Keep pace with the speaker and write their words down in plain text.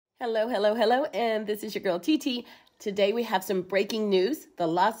Hello, hello, hello, and this is your girl TT. Today we have some breaking news. The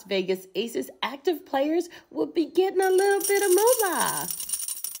Las Vegas Aces active players will be getting a little bit of moolah.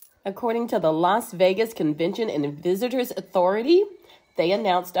 According to the Las Vegas Convention and Visitors Authority, they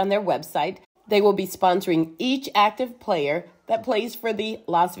announced on their website they will be sponsoring each active player that plays for the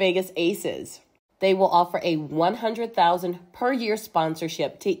Las Vegas Aces. They will offer a $100,000 per year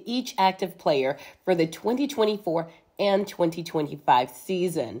sponsorship to each active player for the 2024 and 2025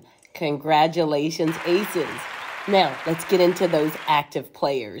 season. Congratulations, Aces. Now, let's get into those active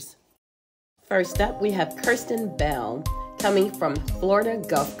players. First up, we have Kirsten Bell, coming from Florida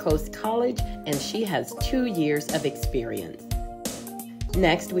Gulf Coast College, and she has 2 years of experience.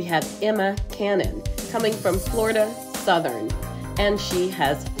 Next, we have Emma Cannon, coming from Florida Southern, and she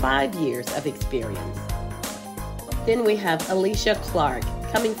has 5 years of experience. Then we have Alicia Clark,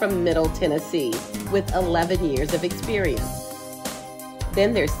 coming from Middle Tennessee, with 11 years of experience.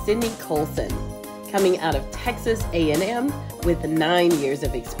 Then there's Sydney Colson, coming out of Texas A&M with 9 years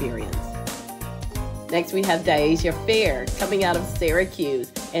of experience. Next we have Diasia Fair, coming out of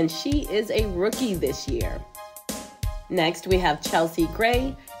Syracuse, and she is a rookie this year. Next we have Chelsea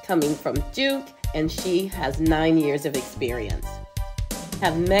Gray, coming from Duke, and she has 9 years of experience.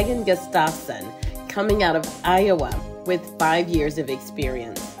 Have Megan Gustafson, coming out of Iowa with 5 years of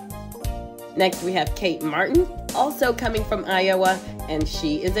experience. Next we have Kate Martin, also coming from Iowa, and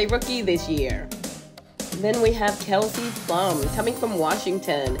she is a rookie this year. Then we have Kelsey Plum, coming from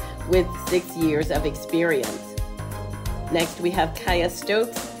Washington with 6 years of experience. Next we have Kaya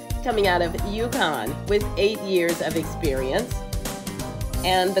Stokes, coming out of UConn with 8 years of experience.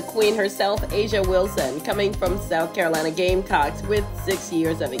 And the queen herself, Asia Wilson, coming from South Carolina Gamecocks with 6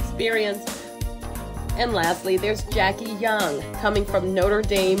 years of experience. And lastly, there's Jackie Young, coming from Notre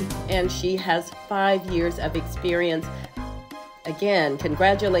Dame, and she has 5 years of experience. Again,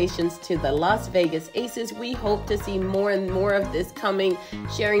 congratulations to the Las Vegas Aces. We hope to see more and more of this coming,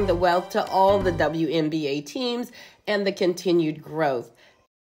 sharing the wealth to all the WNBA teams and the continued growth.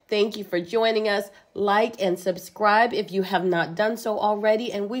 Thank you for joining us. Like and subscribe if you have not done so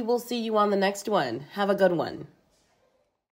already, and we will see you on the next one. Have a good one.